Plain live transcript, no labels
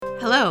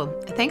Hello,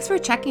 thanks for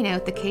checking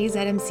out the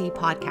KZMC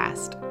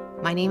podcast.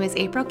 My name is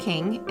April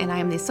King, and I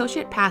am the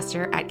Associate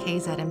Pastor at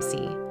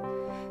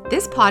KZMC.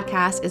 This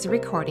podcast is a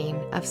recording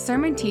of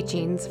sermon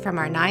teachings from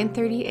our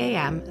 9:30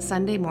 a.m.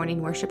 Sunday morning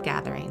worship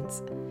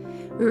gatherings.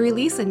 We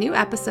release a new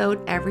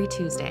episode every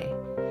Tuesday.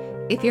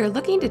 If you're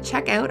looking to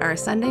check out our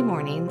Sunday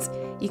mornings,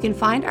 you can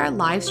find our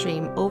live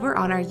stream over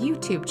on our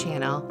YouTube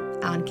channel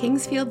on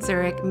Kingsfield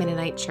Zurich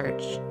Mennonite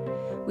Church.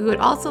 We would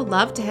also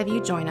love to have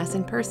you join us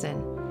in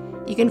person.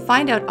 You can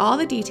find out all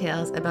the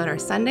details about our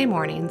Sunday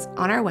mornings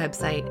on our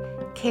website,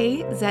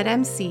 kzmc.ca.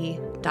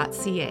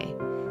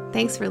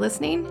 Thanks for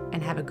listening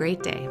and have a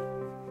great day.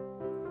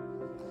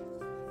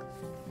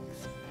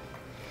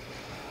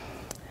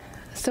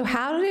 So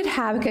how did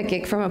Habakkuk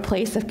get from a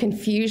place of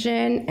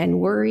confusion and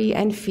worry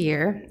and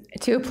fear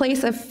to a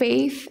place of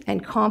faith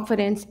and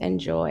confidence and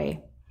joy?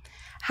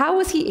 How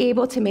was he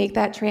able to make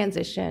that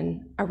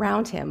transition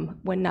around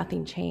him when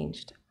nothing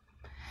changed?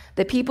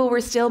 The people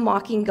were still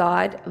mocking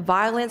God,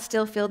 violence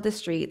still filled the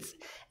streets,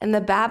 and the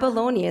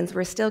Babylonians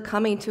were still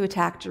coming to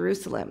attack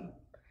Jerusalem.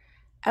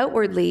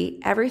 Outwardly,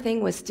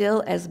 everything was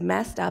still as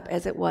messed up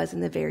as it was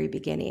in the very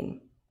beginning.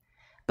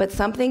 But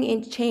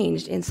something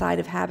changed inside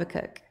of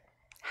Habakkuk.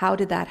 How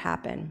did that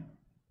happen?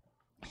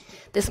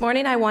 This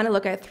morning, I want to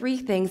look at 3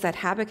 things that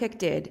Habakkuk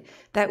did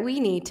that we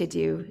need to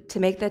do to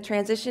make the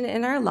transition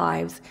in our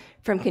lives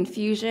from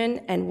confusion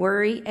and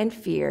worry and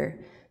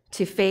fear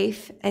to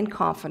faith and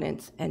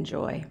confidence and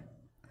joy.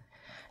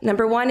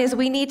 Number 1 is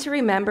we need to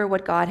remember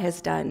what God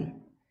has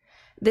done.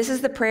 This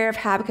is the prayer of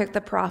Habakkuk the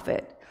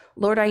prophet.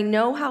 Lord, I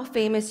know how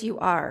famous you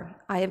are.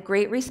 I have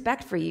great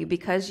respect for you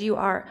because you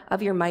are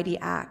of your mighty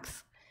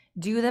acts.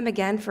 Do them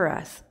again for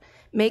us.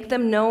 Make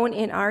them known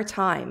in our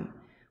time.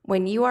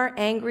 When you are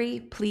angry,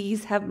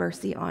 please have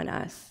mercy on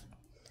us.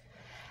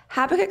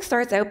 Habakkuk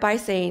starts out by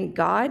saying,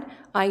 God,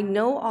 I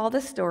know all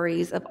the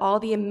stories of all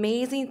the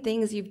amazing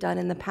things you've done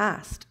in the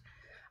past.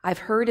 I've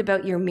heard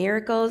about your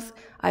miracles.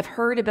 I've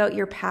heard about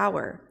your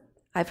power.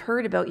 I've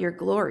heard about your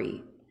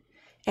glory.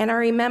 And I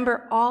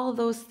remember all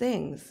those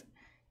things.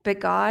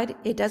 But God,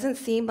 it doesn't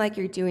seem like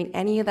you're doing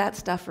any of that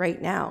stuff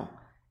right now.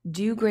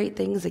 Do great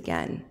things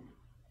again.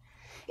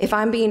 If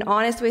I'm being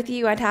honest with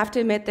you, I'd have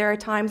to admit there are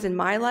times in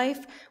my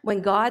life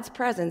when God's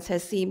presence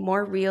has seemed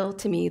more real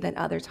to me than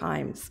other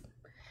times.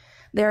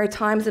 There are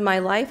times in my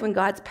life when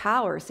God's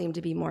power seemed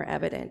to be more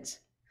evident.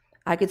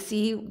 I could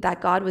see that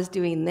God was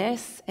doing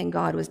this and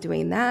God was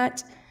doing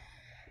that.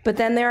 But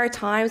then there are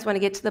times when I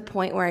get to the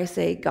point where I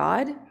say,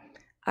 God,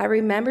 I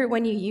remember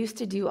when you used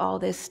to do all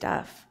this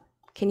stuff.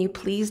 Can you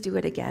please do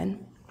it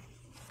again?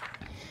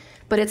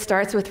 But it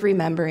starts with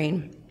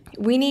remembering.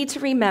 We need to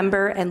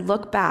remember and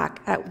look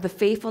back at the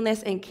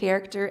faithfulness and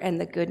character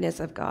and the goodness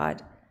of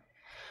God.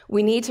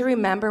 We need to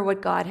remember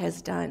what God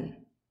has done.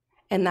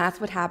 And that's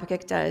what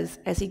Habakkuk does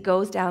as he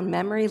goes down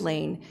memory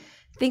lane,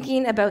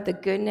 thinking about the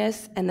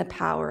goodness and the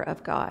power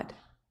of God.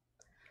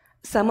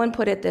 Someone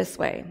put it this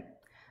way: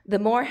 the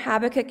more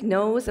Habakkuk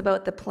knows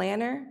about the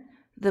planner,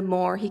 the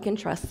more he can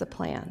trust the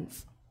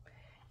plans.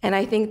 And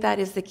I think that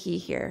is the key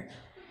here.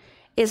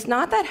 It's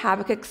not that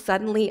Habakkuk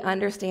suddenly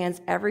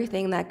understands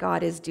everything that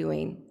God is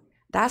doing.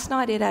 That's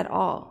not it at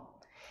all.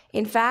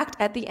 In fact,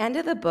 at the end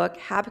of the book,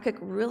 Habakkuk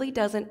really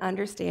doesn't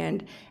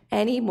understand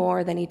any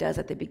more than he does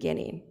at the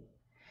beginning.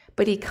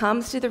 But he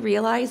comes to the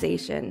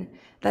realization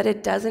that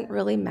it doesn't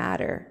really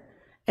matter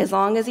as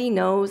long as he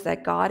knows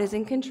that God is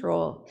in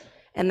control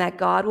and that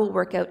God will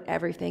work out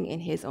everything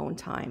in his own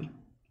time.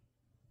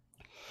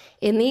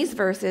 In these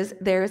verses,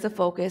 there is a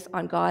focus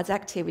on God's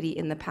activity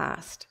in the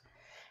past.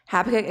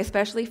 Habakkuk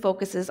especially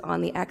focuses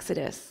on the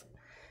Exodus,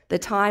 the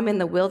time in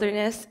the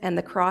wilderness and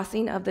the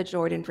crossing of the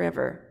Jordan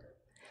River.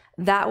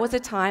 That was a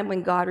time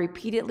when God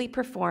repeatedly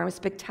performed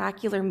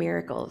spectacular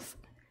miracles.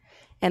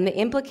 And the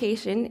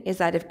implication is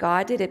that if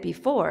God did it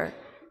before,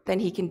 then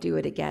he can do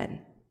it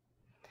again.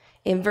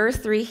 In verse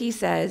 3, he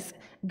says,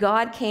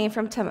 God came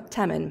from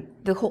Teman,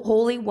 the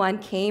Holy One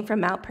came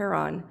from Mount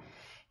Paran.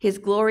 His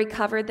glory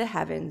covered the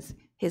heavens,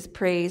 his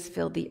praise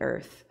filled the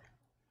earth.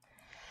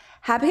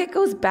 Habakkuk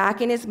goes back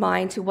in his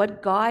mind to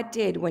what God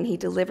did when he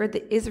delivered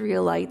the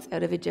Israelites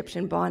out of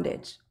Egyptian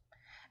bondage.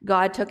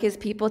 God took his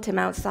people to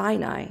Mount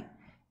Sinai,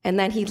 and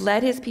then he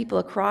led his people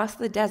across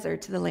the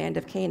desert to the land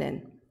of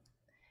Canaan.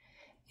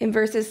 In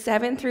verses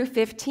 7 through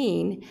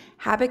 15,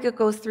 Habakkuk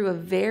goes through a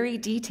very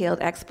detailed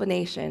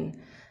explanation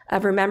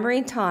of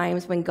remembering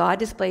times when God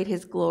displayed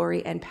his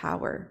glory and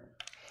power.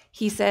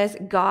 He says,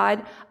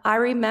 God, I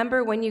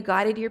remember when you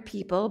guided your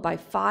people by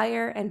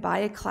fire and by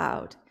a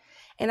cloud.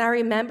 And I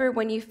remember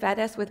when you fed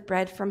us with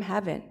bread from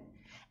heaven.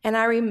 And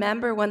I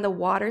remember when the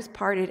waters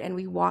parted and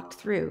we walked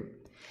through.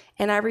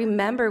 And I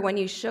remember when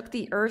you shook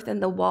the earth and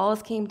the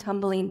walls came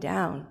tumbling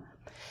down.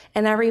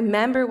 And I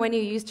remember when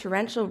you used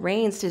torrential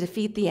rains to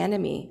defeat the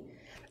enemy.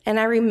 And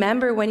I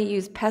remember when you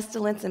used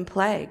pestilence and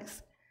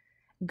plagues.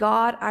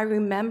 God, I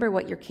remember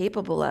what you're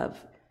capable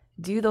of.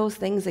 Do those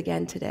things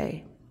again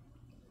today.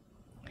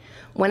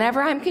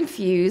 Whenever I'm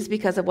confused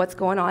because of what's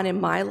going on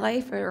in my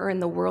life or in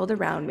the world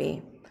around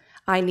me,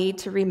 I need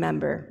to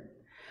remember.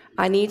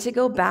 I need to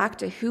go back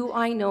to who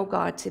I know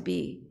God to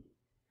be.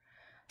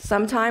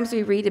 Sometimes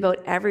we read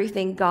about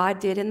everything God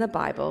did in the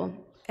Bible,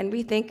 and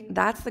we think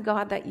that's the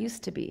God that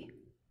used to be.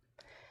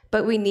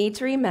 But we need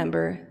to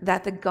remember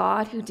that the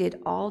God who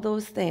did all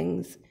those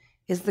things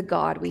is the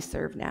God we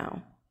serve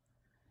now.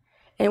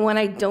 And when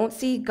I don't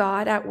see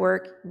God at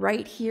work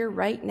right here,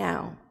 right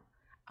now,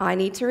 I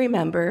need to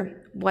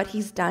remember what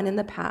he's done in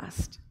the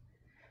past.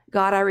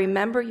 God, I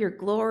remember your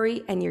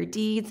glory and your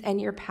deeds and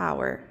your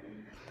power.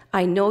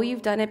 I know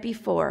you've done it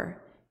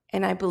before,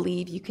 and I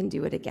believe you can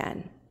do it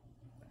again.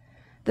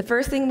 The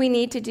first thing we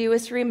need to do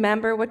is to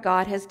remember what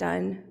God has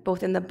done,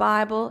 both in the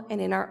Bible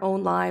and in our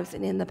own lives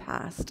and in the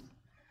past.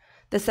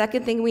 The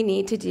second thing we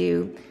need to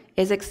do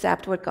is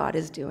accept what God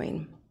is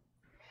doing.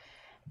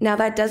 Now,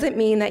 that doesn't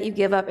mean that you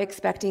give up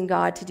expecting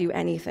God to do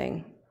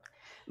anything,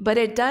 but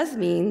it does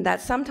mean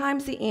that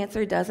sometimes the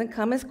answer doesn't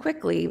come as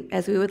quickly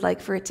as we would like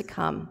for it to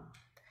come.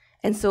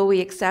 And so we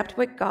accept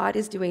what God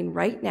is doing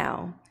right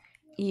now,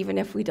 even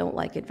if we don't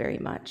like it very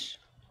much.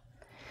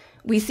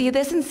 We see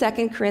this in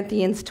 2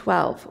 Corinthians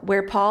 12,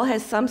 where Paul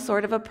has some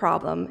sort of a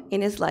problem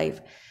in his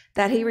life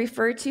that he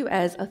referred to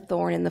as a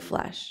thorn in the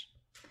flesh.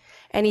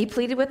 And he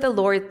pleaded with the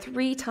Lord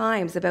 3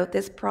 times about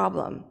this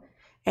problem,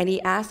 and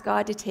he asked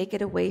God to take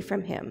it away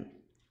from him.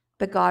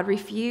 But God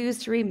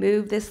refused to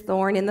remove this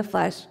thorn in the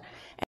flesh,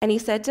 and he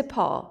said to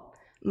Paul,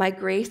 "My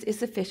grace is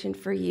sufficient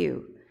for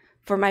you,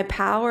 for my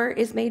power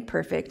is made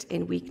perfect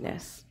in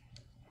weakness."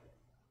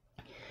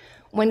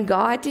 When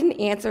God didn't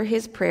answer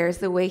his prayers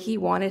the way he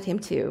wanted him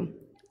to,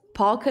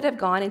 Paul could have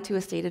gone into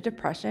a state of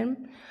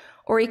depression,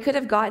 or he could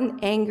have gotten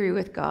angry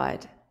with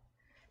God.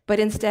 But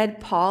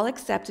instead, Paul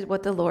accepted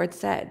what the Lord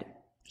said.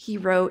 He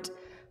wrote,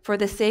 "For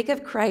the sake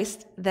of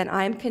Christ, then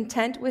I am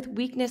content with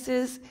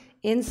weaknesses,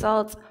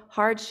 insults,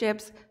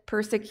 hardships,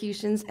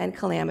 persecutions, and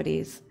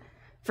calamities.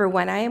 For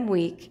when I am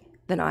weak,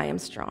 then I am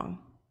strong."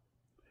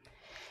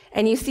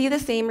 And you see the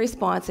same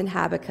response in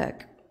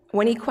Habakkuk.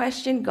 When he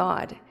questioned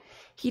God,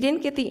 he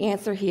didn't get the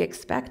answer he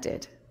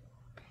expected.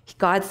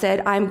 God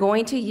said, "I'm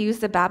going to use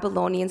the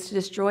Babylonians to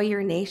destroy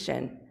your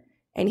nation."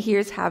 And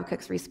here's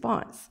Habakkuk's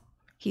response.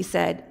 He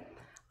said,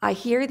 "I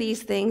hear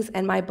these things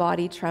and my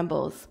body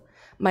trembles.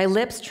 My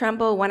lips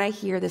tremble when I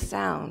hear the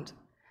sound.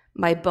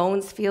 My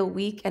bones feel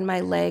weak and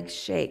my legs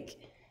shake.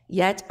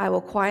 Yet I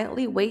will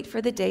quietly wait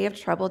for the day of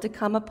trouble to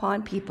come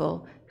upon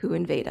people who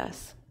invade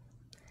us."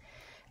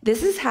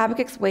 This is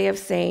Habakkuk's way of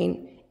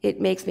saying, it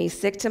makes me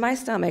sick to my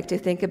stomach to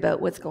think about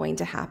what's going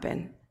to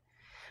happen.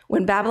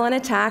 When Babylon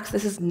attacks,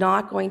 this is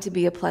not going to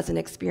be a pleasant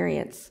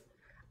experience.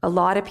 A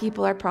lot of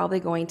people are probably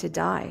going to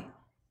die.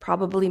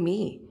 Probably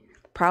me.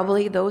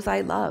 Probably those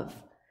I love.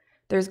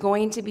 There's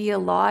going to be a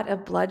lot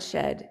of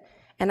bloodshed,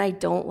 and I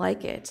don't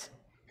like it.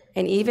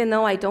 And even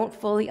though I don't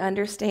fully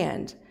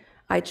understand,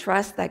 I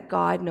trust that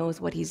God knows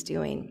what he's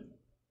doing.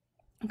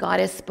 God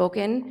has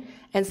spoken,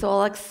 and so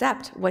I'll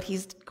accept what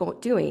he's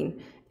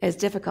doing, as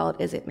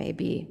difficult as it may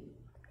be.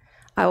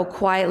 I will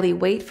quietly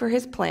wait for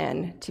his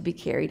plan to be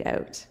carried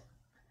out.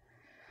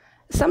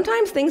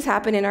 Sometimes things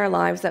happen in our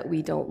lives that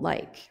we don't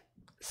like.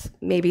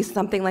 Maybe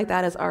something like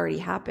that has already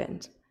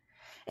happened.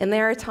 And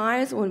there are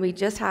times when we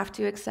just have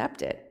to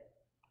accept it.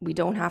 We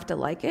don't have to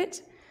like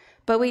it,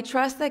 but we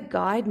trust that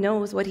God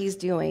knows what he's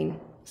doing,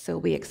 so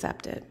we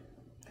accept it.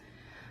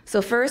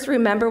 So first,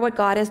 remember what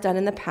God has done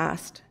in the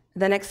past,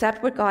 then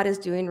accept what God is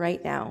doing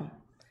right now.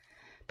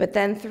 But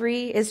then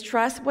 3 is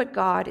trust what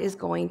God is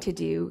going to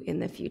do in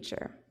the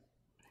future.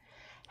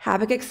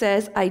 Habakkuk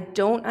says, "I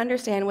don't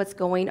understand what's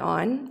going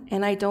on,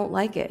 and I don't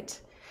like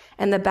it,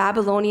 and the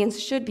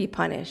Babylonians should be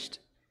punished."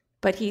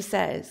 But he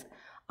says,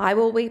 "I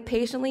will wait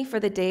patiently for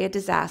the day of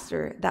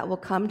disaster that will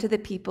come to the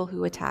people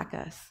who attack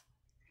us.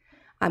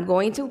 I'm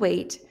going to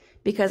wait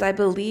because I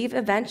believe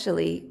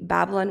eventually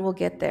Babylon will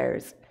get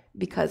theirs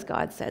because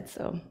God said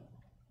so."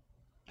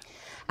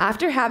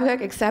 After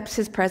Habakkuk accepts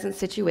his present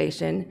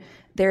situation,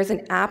 there's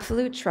an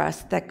absolute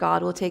trust that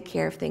God will take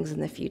care of things in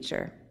the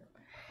future.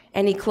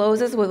 And he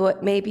closes with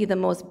what may be the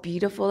most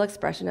beautiful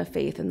expression of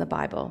faith in the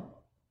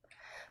Bible.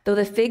 "Though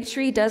the fig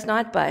tree does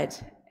not bud,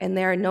 and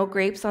there are no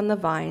grapes on the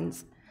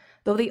vines,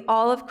 though the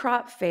olive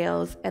crop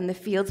fails and the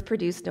fields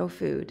produce no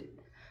food,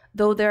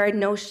 though there are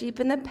no sheep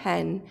in the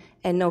pen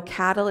and no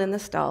cattle in the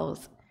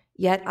stalls,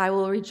 yet I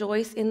will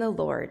rejoice in the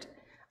Lord.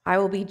 I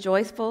will be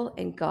joyful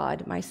in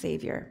God, my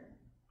Savior."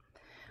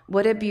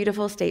 What a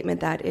beautiful statement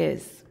that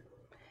is.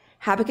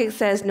 Habakkuk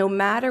says, no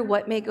matter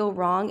what may go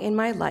wrong in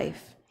my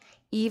life,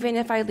 even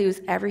if I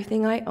lose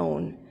everything I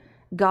own,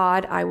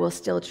 God, I will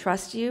still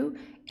trust you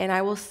and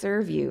I will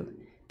serve you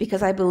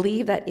because I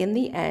believe that in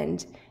the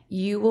end,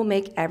 you will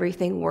make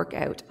everything work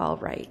out all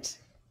right.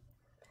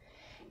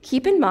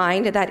 Keep in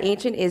mind that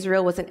ancient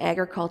Israel was an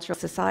agricultural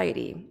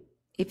society.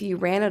 If you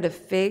ran out of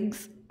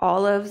figs,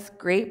 olives,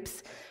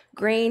 grapes,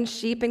 grain,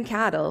 sheep, and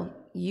cattle,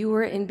 you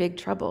were in big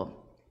trouble.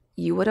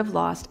 You would have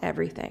lost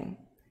everything.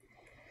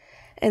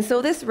 And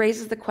so this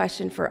raises the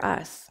question for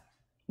us.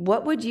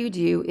 What would you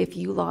do if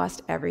you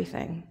lost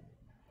everything?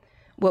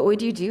 What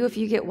would you do if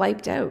you get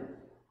wiped out?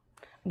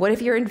 What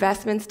if your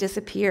investments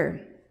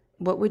disappear?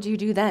 What would you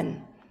do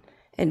then?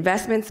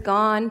 Investments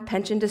gone,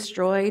 pension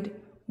destroyed.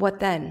 What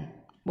then?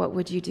 What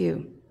would you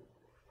do?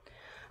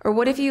 Or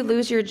what if you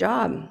lose your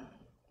job?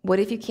 What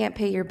if you can't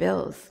pay your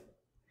bills?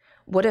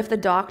 What if the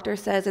doctor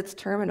says it's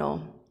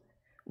terminal?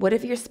 What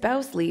if your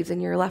spouse leaves and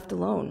you're left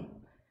alone?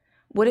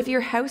 What if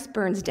your house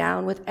burns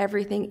down with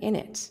everything in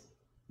it?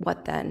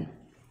 What then?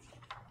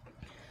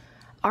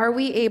 Are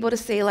we able to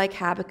say like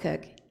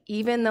Habakkuk,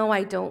 even though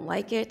I don't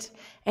like it,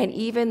 and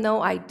even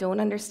though I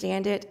don't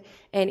understand it,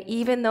 and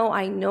even though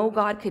I know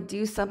God could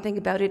do something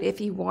about it if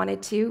he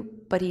wanted to,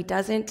 but he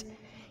doesn't,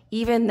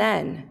 even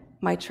then,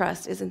 my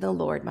trust is in the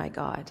Lord my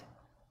God.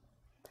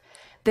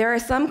 There are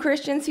some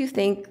Christians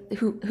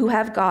who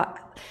have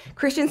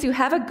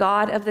a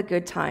God of the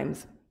good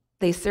times.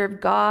 They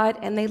serve God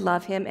and they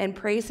love him and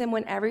praise him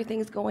when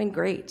everything's going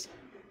great.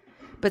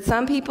 But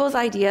some people's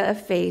idea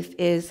of faith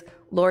is,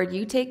 Lord,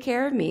 you take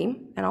care of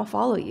me and I'll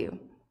follow you.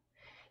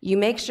 You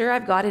make sure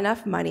I've got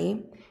enough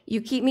money,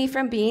 you keep me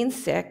from being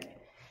sick,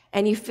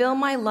 and you fill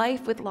my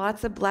life with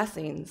lots of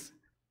blessings.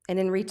 And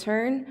in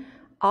return,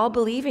 I'll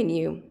believe in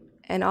you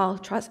and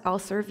I'll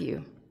serve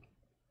you.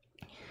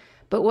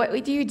 But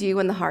what do you do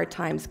when the hard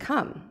times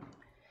come?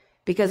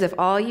 Because if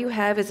all you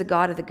have is a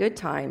God of the good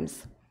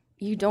times,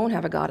 you don't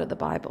have a God of the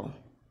Bible.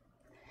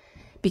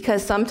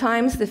 Because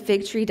sometimes the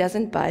fig tree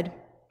doesn't bud,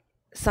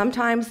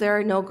 sometimes there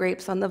are no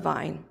grapes on the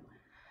vine,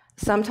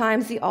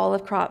 sometimes the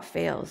olive crop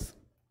fails,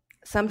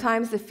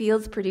 sometimes the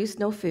fields produce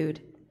no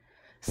food,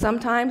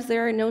 sometimes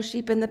there are no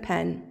sheep in the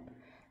pen,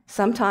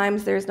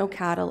 sometimes there's no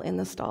cattle in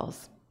the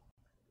stalls.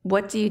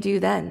 What do you do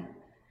then?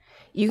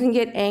 You can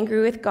get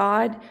angry with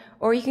God,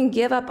 or you can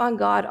give up on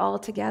God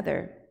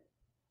altogether,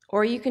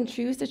 or you can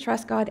choose to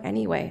trust God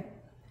anyway.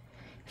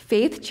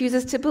 Faith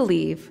chooses to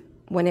believe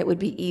when it would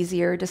be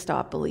easier to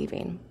stop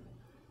believing.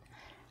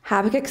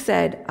 Habakkuk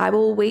said, I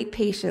will wait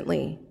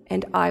patiently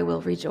and I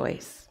will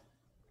rejoice.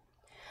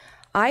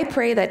 I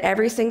pray that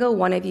every single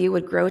one of you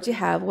would grow to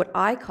have what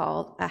I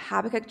call a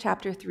Habakkuk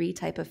chapter 3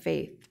 type of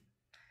faith.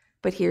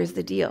 But here's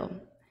the deal.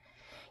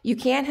 You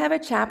can't have a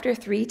chapter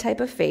 3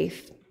 type of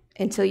faith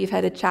until you've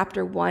had a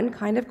chapter 1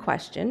 kind of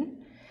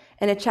question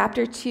and a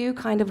chapter 2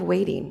 kind of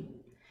waiting.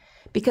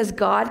 Because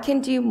God can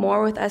do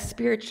more with us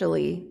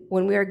spiritually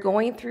when we are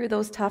going through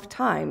those tough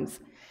times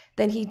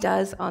than he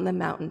does on the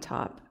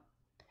mountaintop.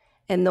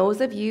 And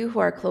those of you who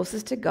are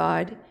closest to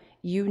God,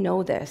 you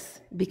know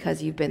this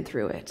because you've been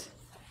through it.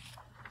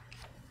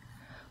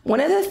 One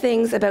of the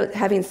things about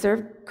having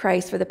served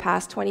Christ for the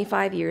past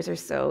 25 years or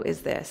so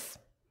is this.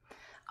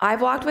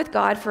 I've walked with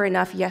God for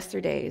enough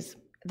yesterdays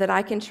that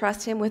I can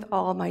trust him with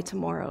all my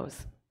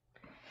tomorrows.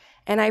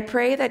 And I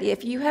pray that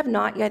if you have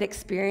not yet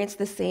experienced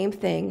the same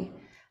thing,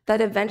 that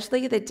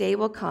eventually the day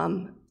will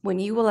come when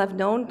you will have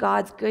known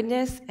God's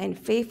goodness and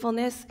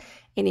faithfulness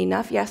in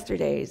enough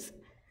yesterdays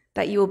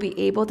that you will be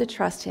able to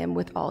trust him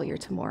with all your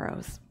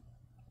tomorrows.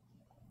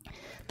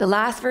 The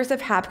last verse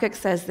of Habakkuk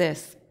says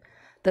this,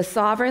 the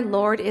sovereign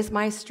Lord is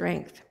my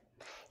strength.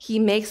 He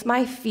makes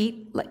my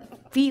feet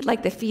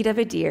like the feet of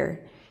a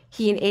deer.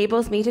 He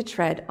enables me to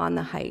tread on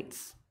the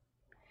heights.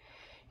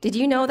 Did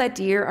you know that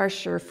deer are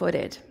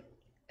sure-footed?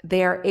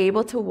 They are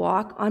able to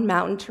walk on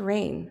mountain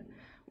terrain.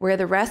 Where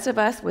the rest of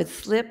us would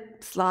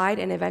slip, slide,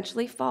 and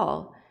eventually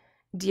fall,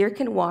 deer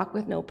can walk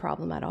with no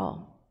problem at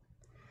all.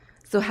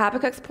 So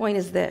Habakkuk's point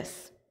is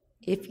this.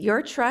 If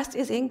your trust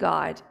is in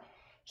God,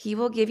 he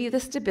will give you the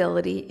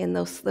stability in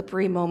those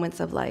slippery moments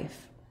of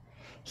life.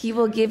 He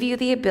will give you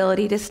the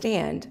ability to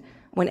stand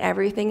when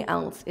everything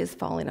else is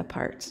falling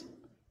apart.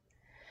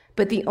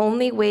 But the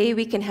only way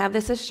we can have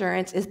this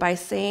assurance is by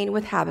saying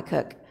with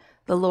Habakkuk,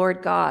 the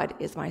Lord God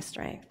is my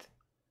strength.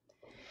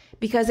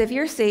 Because if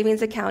your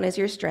savings account is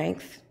your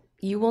strength,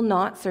 you will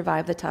not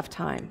survive the tough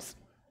times.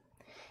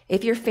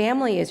 If your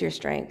family is your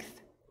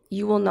strength,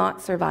 you will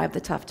not survive the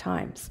tough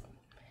times.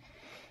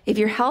 If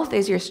your health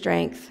is your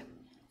strength,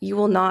 you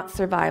will not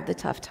survive the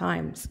tough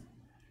times.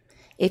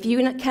 If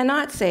you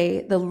cannot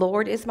say, the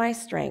Lord is my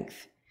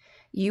strength,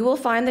 you will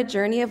find the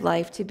journey of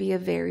life to be a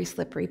very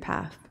slippery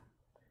path.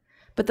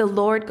 But the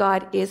Lord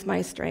God is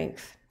my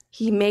strength.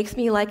 He makes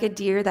me like a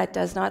deer that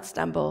does not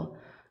stumble,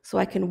 so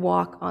I can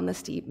walk on the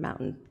steep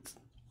mountains.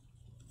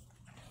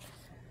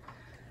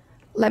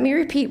 Let me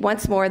repeat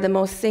once more the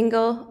most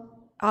single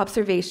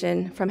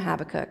observation from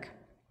Habakkuk.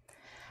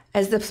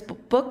 As the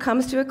book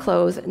comes to a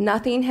close,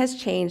 nothing has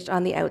changed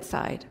on the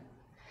outside.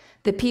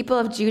 The people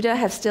of Judah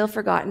have still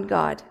forgotten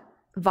God.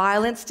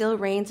 Violence still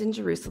reigns in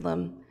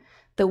Jerusalem.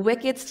 The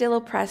wicked still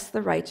oppress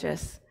the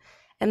righteous.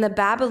 And the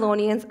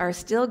Babylonians are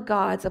still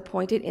God's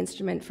appointed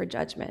instrument for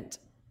judgment.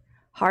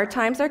 Hard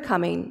times are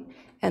coming,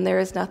 and there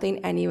is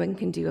nothing anyone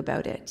can do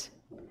about it.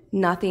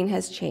 Nothing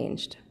has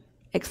changed,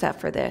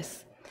 except for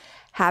this.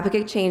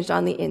 Habakkuk changed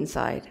on the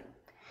inside.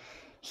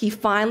 He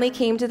finally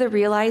came to the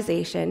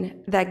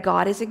realization that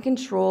God is in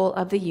control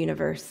of the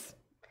universe.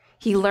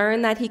 He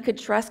learned that he could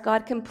trust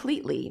God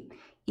completely,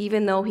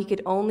 even though he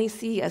could only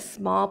see a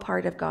small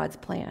part of God's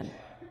plan.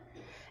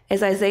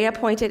 As Isaiah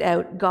pointed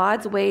out,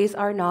 God's ways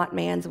are not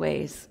man's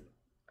ways.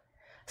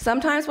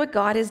 Sometimes what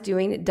God is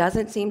doing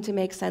doesn't seem to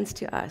make sense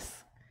to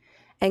us.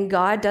 And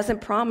God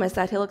doesn't promise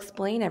that he'll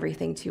explain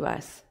everything to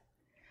us,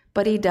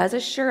 but he does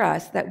assure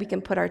us that we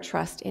can put our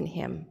trust in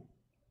him.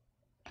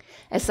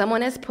 As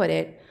someone has put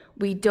it,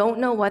 we don't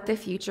know what the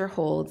future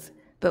holds,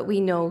 but we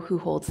know who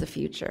holds the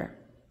future.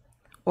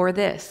 Or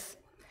this,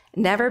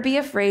 never be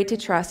afraid to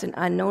trust an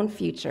unknown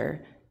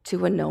future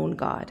to a known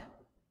God.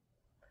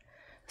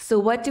 So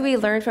what do we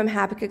learn from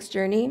Habakkuk's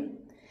journey?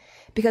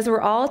 Because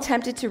we're all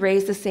tempted to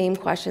raise the same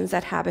questions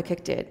that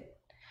Habakkuk did.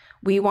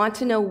 We want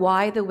to know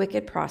why the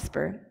wicked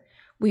prosper.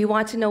 We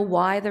want to know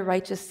why the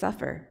righteous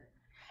suffer.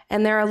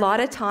 And there are a lot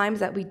of times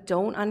that we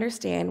don't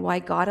understand why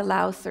God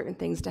allows certain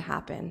things to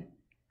happen.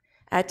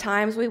 At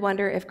times we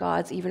wonder if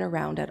God's even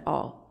around at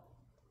all.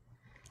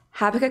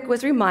 Habakkuk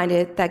was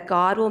reminded that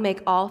God will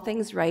make all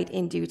things right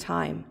in due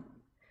time.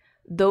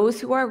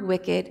 Those who are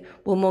wicked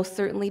will most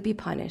certainly be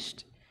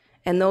punished,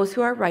 and those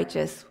who are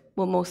righteous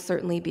will most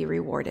certainly be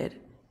rewarded.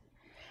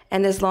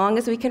 And as long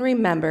as we can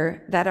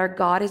remember that our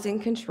God is in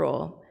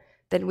control,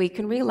 then we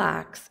can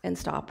relax and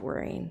stop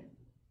worrying.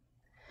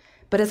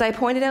 But as I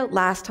pointed out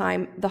last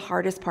time, the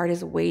hardest part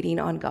is waiting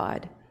on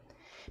God,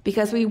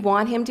 because we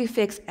want him to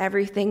fix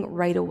everything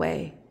right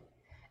away.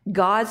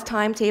 God's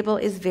timetable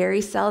is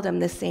very seldom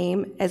the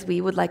same as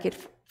we would like it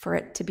for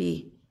it to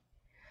be.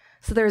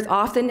 So there's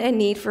often a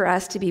need for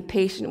us to be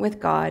patient with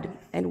God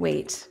and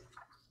wait.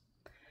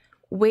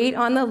 Wait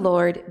on the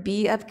Lord,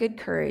 be of good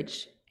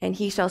courage, and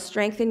he shall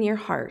strengthen your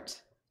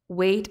heart.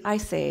 Wait, I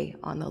say,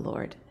 on the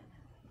Lord.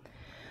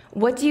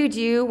 What do you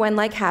do when,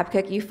 like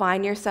Habakkuk, you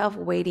find yourself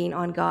waiting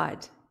on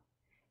God?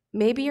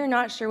 Maybe you're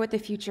not sure what the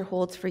future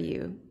holds for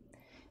you.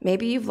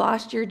 Maybe you've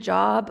lost your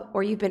job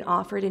or you've been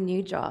offered a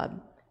new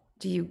job.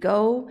 Do you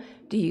go?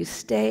 Do you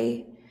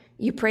stay?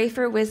 You pray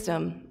for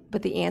wisdom,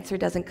 but the answer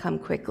doesn't come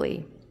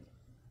quickly.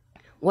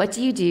 What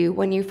do you do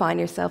when you find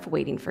yourself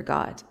waiting for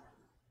God?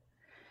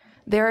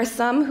 There are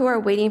some who are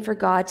waiting for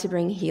God to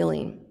bring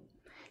healing.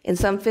 In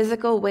some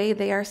physical way,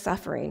 they are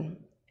suffering,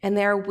 and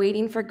they are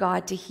waiting for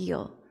God to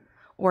heal,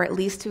 or at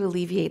least to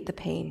alleviate the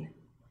pain.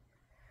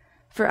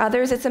 For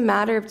others, it's a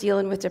matter of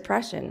dealing with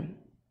depression.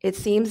 It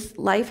seems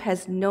life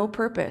has no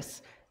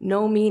purpose,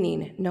 no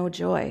meaning, no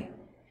joy.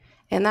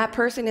 And that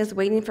person is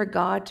waiting for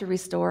God to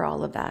restore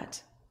all of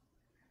that.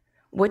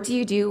 What do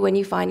you do when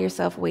you find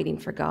yourself waiting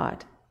for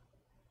God?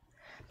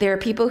 There are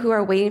people who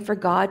are waiting for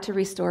God to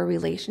restore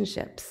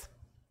relationships.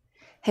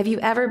 Have you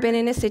ever been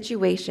in a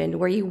situation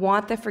where you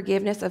want the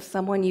forgiveness of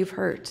someone you've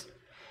hurt?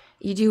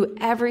 You do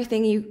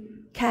everything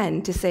you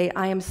can to say,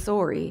 I am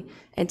sorry,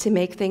 and to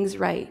make things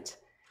right.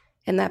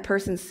 And that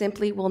person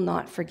simply will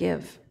not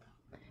forgive.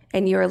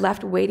 And you are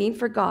left waiting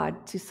for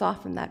God to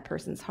soften that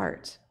person's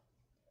heart.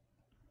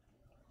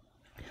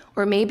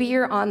 Or maybe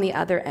you're on the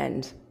other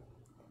end.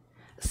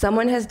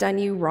 Someone has done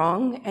you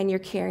wrong and you're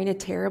carrying a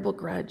terrible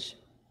grudge.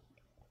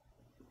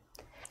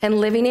 And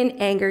living in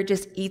anger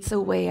just eats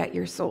away at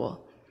your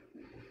soul.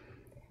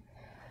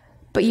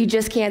 But you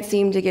just can't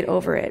seem to get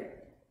over it.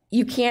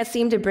 You can't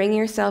seem to bring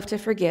yourself to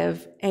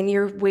forgive, and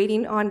you're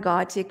waiting on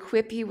God to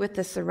equip you with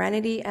the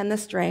serenity and the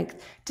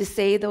strength to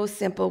say those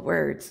simple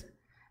words,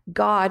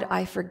 God,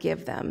 I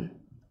forgive them,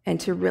 and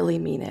to really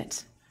mean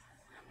it.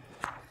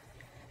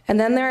 And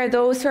then there are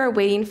those who are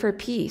waiting for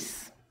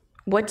peace.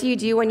 What do you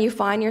do when you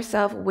find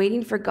yourself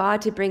waiting for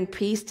God to bring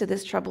peace to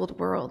this troubled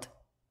world?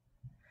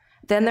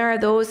 Then there are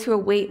those who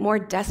await more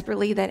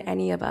desperately than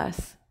any of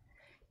us.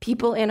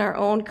 People in our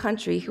own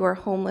country who are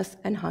homeless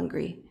and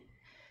hungry.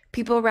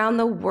 People around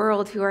the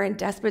world who are in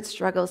desperate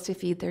struggles to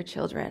feed their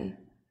children.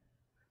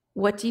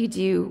 What do you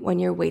do when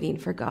you're waiting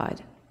for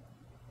God?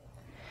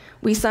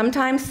 We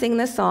sometimes sing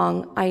the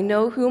song, I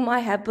know whom I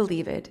have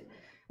believed,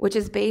 which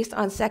is based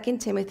on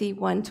 2 Timothy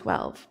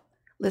 1:12.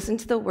 Listen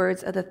to the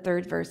words of the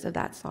third verse of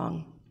that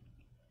song.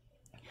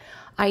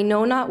 I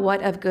know not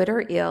what of good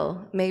or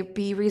ill may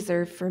be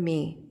reserved for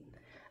me.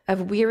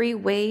 Of weary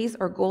ways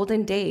or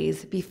golden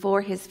days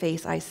before his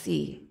face I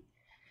see.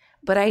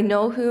 But I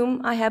know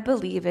whom I have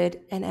believed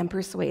and am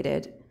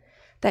persuaded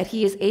that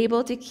he is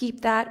able to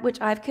keep that which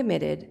I've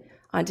committed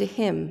unto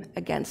him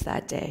against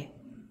that day.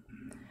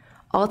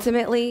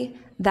 Ultimately,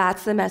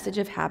 that's the message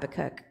of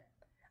Habakkuk.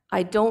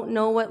 I don't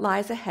know what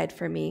lies ahead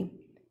for me.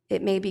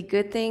 It may be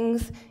good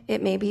things,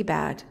 it may be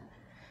bad.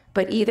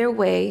 But either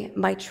way,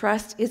 my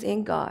trust is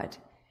in God.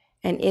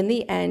 And in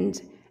the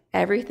end,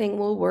 everything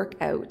will work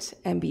out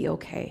and be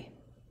okay.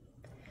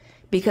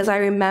 Because I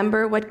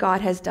remember what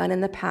God has done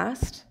in the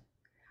past,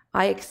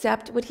 I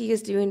accept what he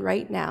is doing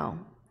right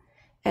now,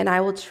 and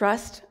I will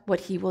trust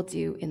what he will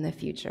do in the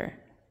future.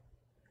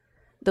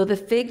 Though the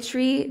fig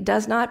tree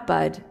does not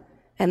bud,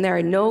 and there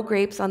are no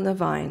grapes on the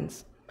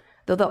vines,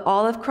 though the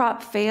olive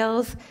crop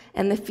fails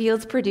and the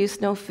fields produce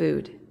no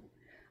food,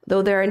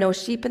 though there are no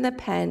sheep in the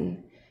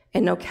pen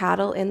and no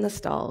cattle in the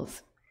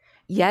stalls,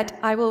 yet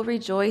I will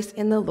rejoice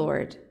in the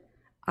Lord.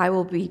 I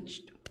will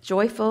be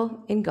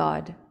joyful in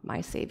God,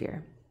 my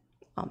Savior.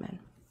 Amen.